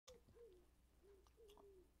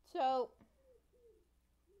So,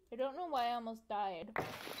 I don't know why I almost died.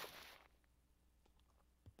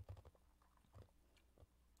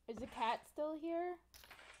 Is the cat still here?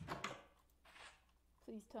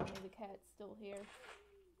 Please tell me the cat's still here.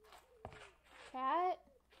 Cat?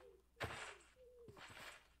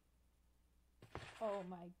 Oh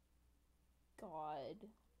my god.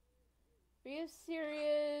 Are you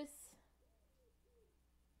serious?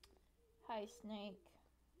 Hi, Snake.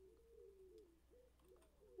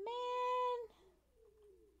 Man!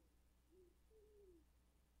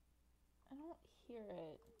 I don't hear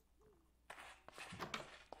it.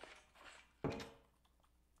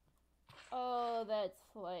 Oh,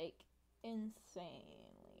 that's like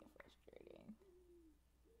insanely frustrating.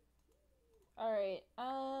 Alright,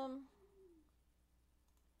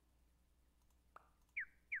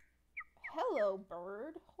 hello,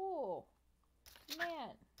 bird. Oh,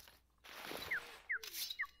 man.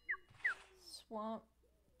 Swamp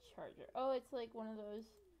charger. Oh, it's like one of those.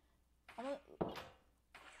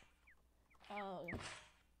 Oh.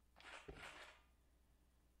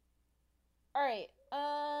 Alright,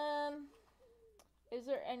 is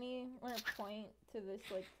there any more point to this,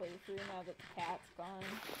 like, playthrough now that the cat's gone?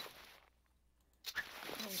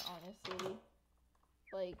 I mean, honestly,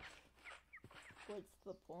 like, what's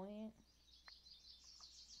the point?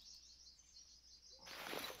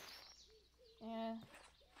 Yeah.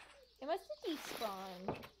 It must have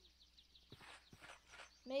despawned.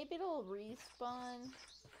 Maybe it'll respawn.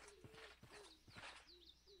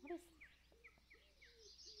 What is...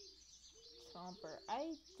 Chomper?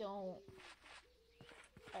 I don't...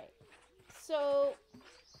 Alright. So...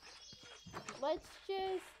 Let's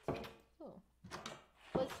just... Oh.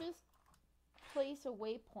 Let's just place a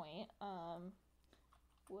waypoint.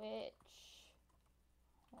 Which...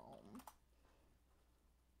 Home.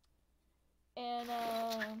 And,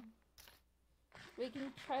 we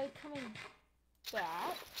can try coming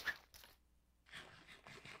back.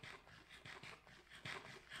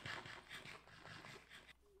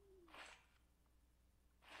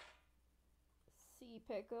 Sea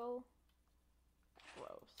pickle.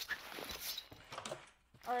 Gross.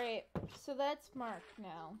 Alright, so that's marked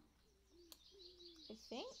now. I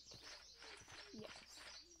think? Yes.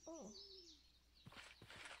 Oh.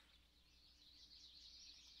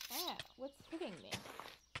 Ah, what's hitting me?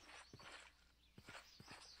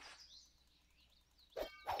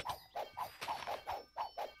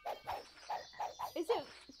 Is it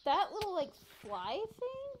that little, like, fly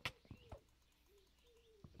thing?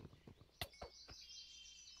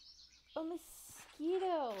 A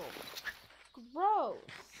mosquito. Gross.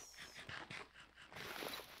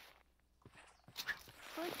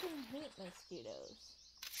 Freaking hate mosquitoes.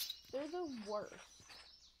 They're the worst.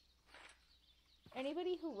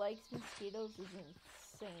 Anybody who likes mosquitoes is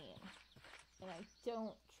insane. And I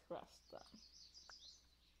don't trust them.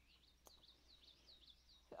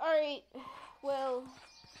 Alright, well...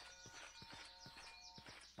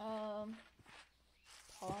 Hong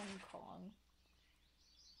Kong.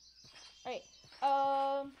 Alright,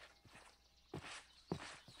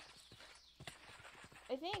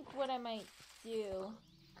 I think what I might do...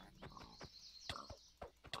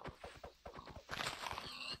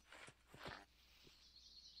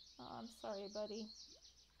 Oh, I'm sorry, buddy.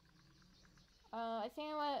 I think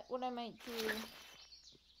what I might do...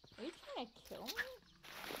 Are you trying to kill me?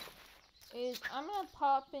 Is I'm gonna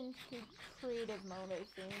pop into creative mode, I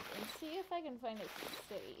think, and see if I can find a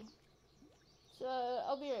city. So,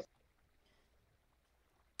 I'll be right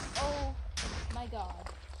back. Oh my god.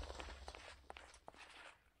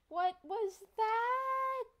 What was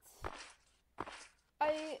that?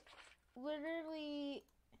 I literally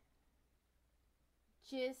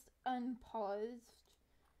just unpaused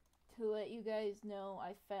to let you guys know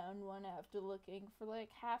I found one after looking for like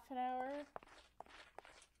half an hour.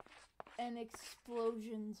 And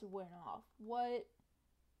explosions went off. What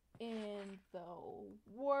in the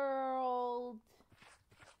world?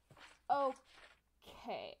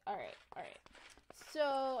 Okay, alright.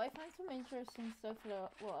 So, I found some interesting stuff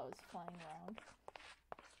while I was flying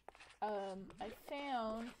around. I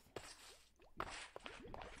found...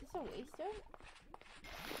 Is this a waystone?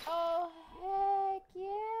 Oh, heck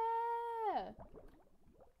yeah!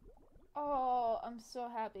 Oh, I'm so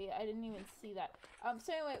happy. I didn't even see that.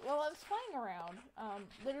 So anyway, while I was flying around,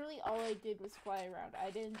 literally all I did was fly around.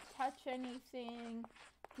 I didn't touch anything,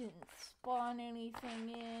 didn't spawn anything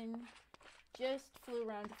in, just flew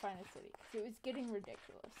around to find a city. So it was getting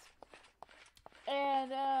ridiculous.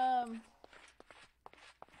 And,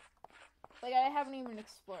 like, I haven't even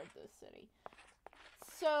explored this city.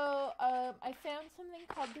 So, I found something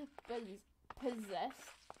called the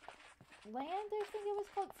Possessed land, I think it was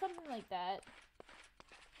called, something like that.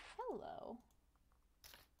 Hello.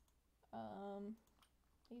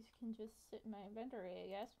 These can just sit in my inventory, I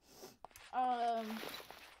guess.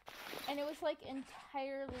 And it was like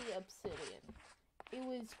entirely obsidian. It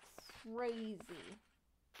was crazy.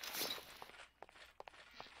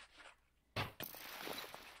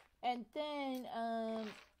 And then,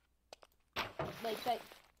 like that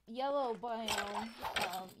yellow biome,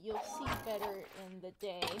 you'll see better in the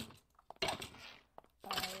day.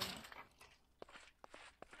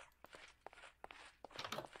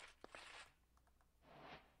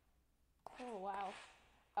 Oh, wow.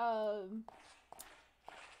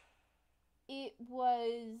 It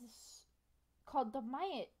was called the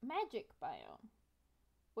Magic biome,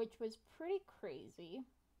 which was pretty crazy.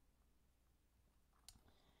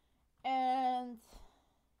 And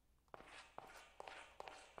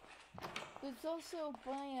there's also a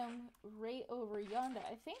biome right over yonder,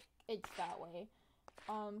 I think it's that way,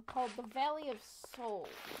 called the Valley of Souls.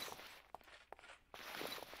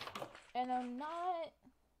 And I'm not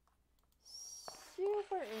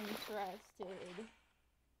super interested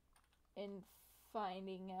in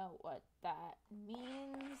finding out what that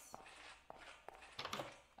means.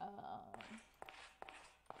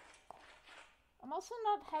 I'm also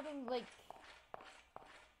not having, like,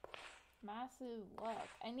 massive luck.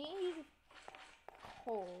 I need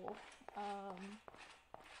coal.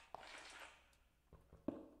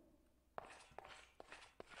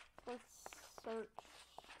 Let's search.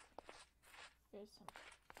 There's some.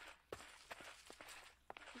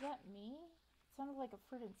 Is that me? It sounded like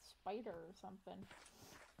a friggin' spider or something.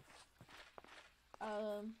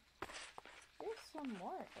 There's some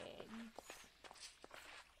more eggs.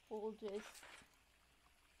 We'll just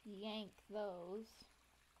yank those.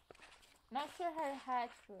 Not sure how to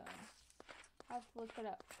hatch them. I'll have to look it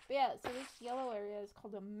up. But yeah, so this yellow area is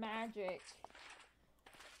called a magic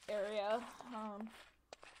area.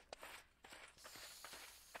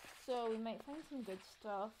 So we might find some good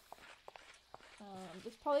stuff.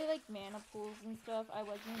 There's probably like mana pools and stuff. I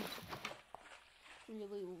wasn't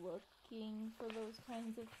really looking for those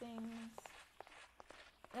kinds of things.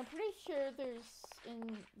 And I'm pretty sure there's,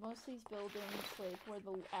 in most of these buildings, like where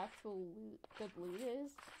the actual loot, good loot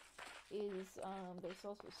is there's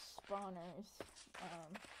also spawners.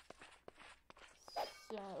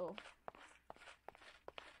 So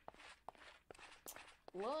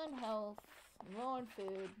low on health, low on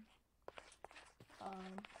food.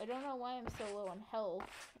 I don't know why I'm so low on health.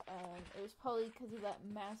 It was probably because of that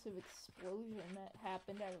massive explosion that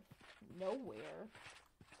happened out of nowhere.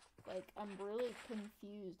 Like, I'm really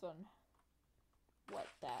confused on what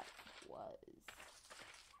that was.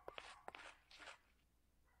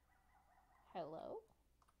 Hello?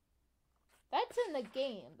 That's in the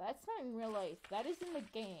game. That's not in real life. That is in the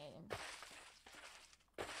game.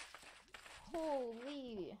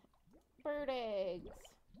 Holy bird eggs.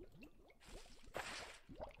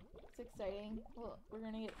 It's exciting. Well, we're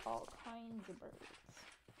gonna get all kinds of birds.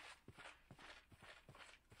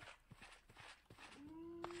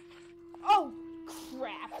 Oh,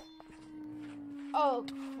 crap. Oh,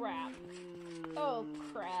 crap. Oh,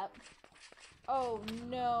 crap. Oh,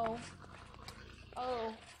 no.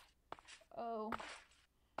 Oh. Oh.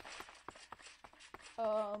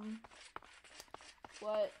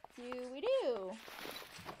 What do we do?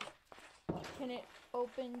 Can it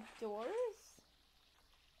open doors?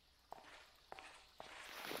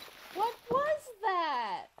 What was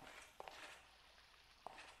that?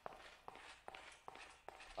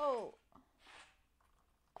 Oh.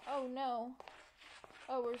 Oh no.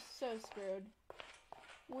 Oh, we're so screwed.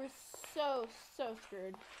 We're so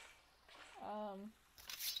screwed.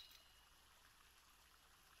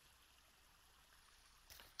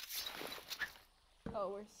 Oh,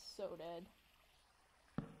 we're so dead.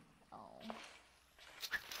 Oh.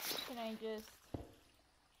 Can I just...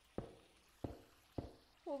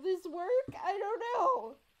 Will this work? I don't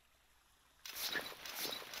know.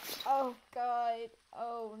 Oh, God.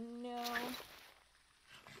 Oh, no.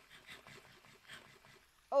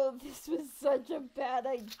 Oh, this was such a bad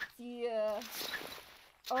idea.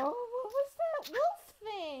 Oh, what was that wolf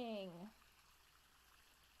thing?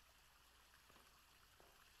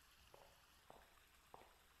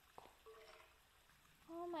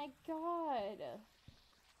 Oh my god.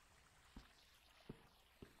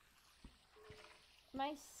 Am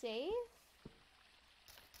I safe?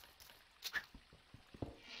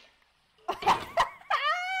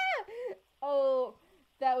 Oh,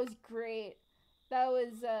 that was great. That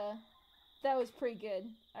was pretty good.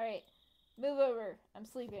 Alright, move over. I'm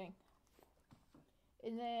sleeping.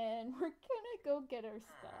 And then we're gonna go get our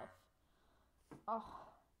stuff. Oh,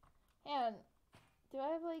 And do I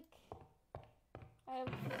have like... I have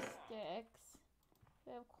sticks.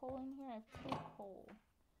 Do I have coal in here? I have 2 coal.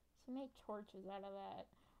 So make torches out of that.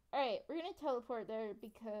 Alright, we're gonna teleport there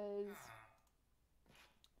because...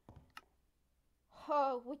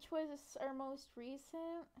 Oh, which was our most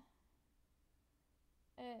recent?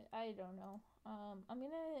 I don't know. I'm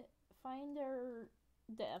gonna find our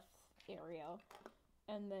death area.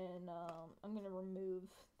 And then I'm gonna remove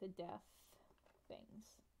the death things.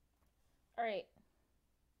 Alright.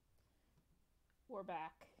 We're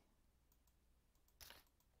back.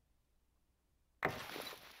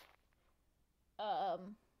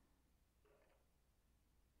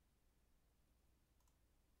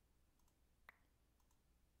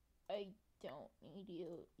 I don't need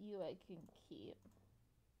you. You I can keep.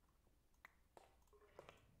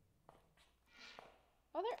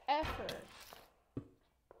 Other effort.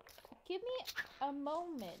 Give me a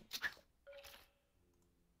moment.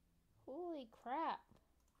 Holy crap.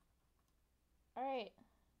 Alright.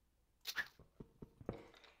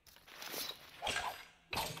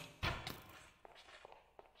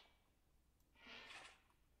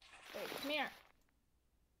 Wait, come here.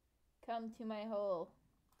 Come to my hole.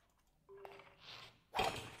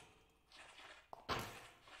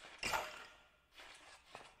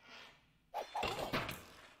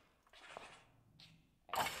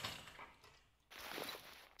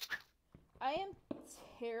 I am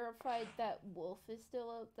terrified that wolf is still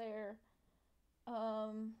out there.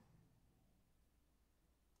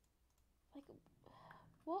 Like,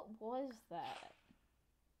 what was that?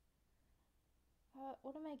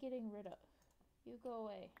 What am I getting rid of? You go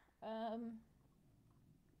away.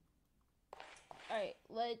 Alright,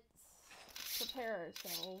 let's prepare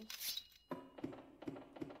ourselves.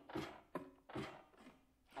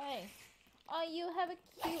 Hey. Oh, you have a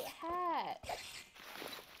cute hat.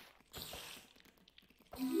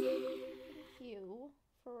 Thank you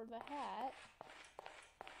for the hat.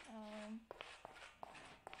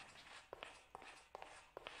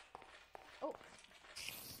 Oh.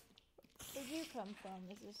 Where'd you come from?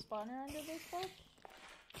 Is there a spawner under this bush?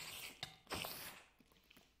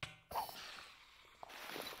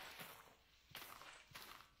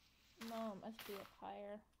 No, it must be up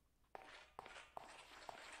higher.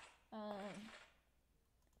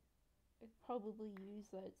 I'd probably use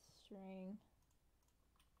that string.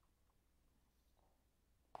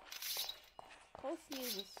 Let's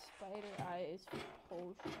use the spider eyes for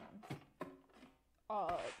potions.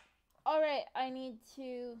 Alright,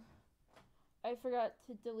 I forgot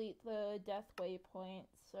to delete the death waypoint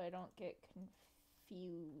so I don't get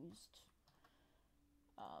confused.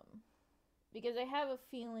 Because I have a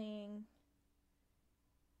feeling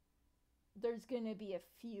there's gonna be a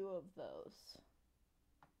few of those.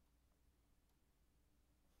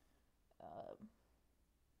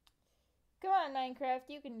 Come on, Minecraft,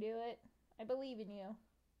 you can do it. I believe in you.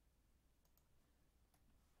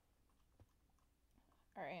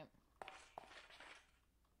 Alright.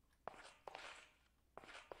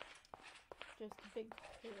 Just a big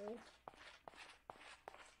hole.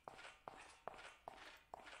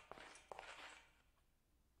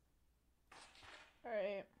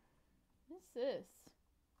 Alright. What's this?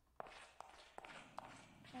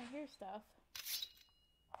 I hear stuff.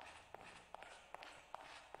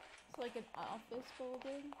 It's like an office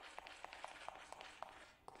building.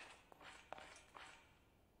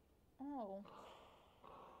 Oh.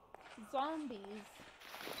 Zombies.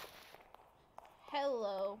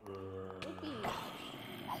 Hello. Whoopee.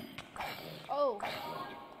 Oh.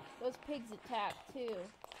 Those pigs attack too.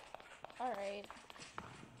 Alright.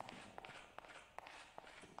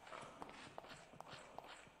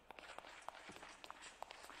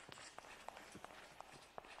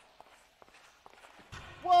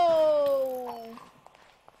 Whoa!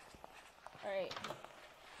 Alright.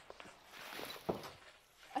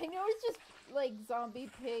 I know it's just like zombie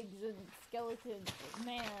pigs and skeletons, but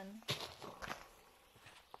man.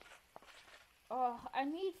 Oh, I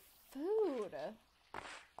need food.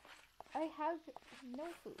 I have no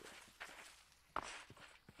food.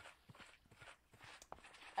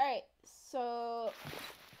 Alright, so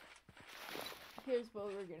here's what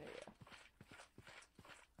we're gonna do.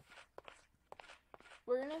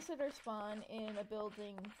 We're gonna set our spawn in a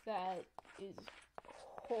building that is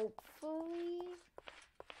hopefully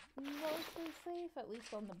mostly safe, at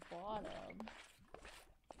least on the bottom.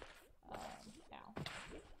 Ow.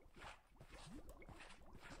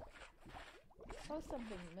 Saw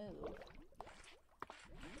something move.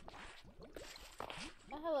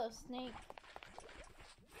 Oh, hello, snake.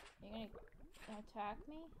 You gonna attack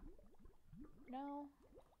me? No?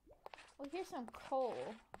 Well, here's some coal.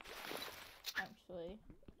 Actually.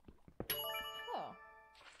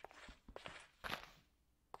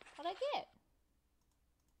 What'd I get?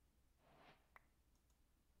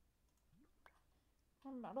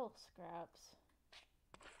 More metal scraps.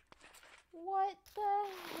 What the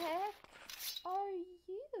heck are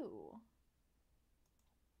you?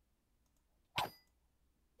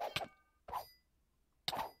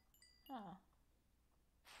 Huh.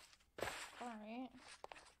 Alright.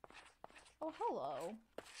 Oh, hello.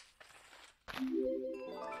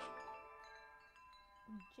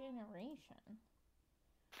 Generation.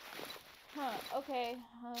 Huh, okay,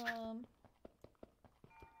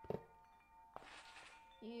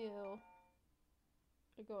 you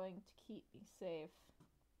are going to keep me safe.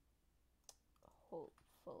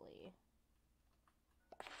 Hopefully.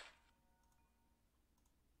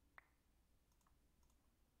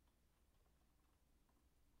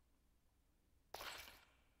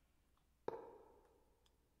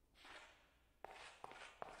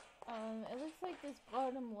 It looks like this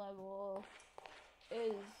bottom level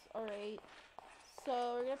is alright. So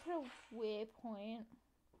we're gonna put a waypoint.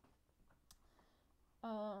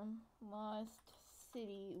 Lost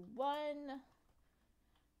City 1.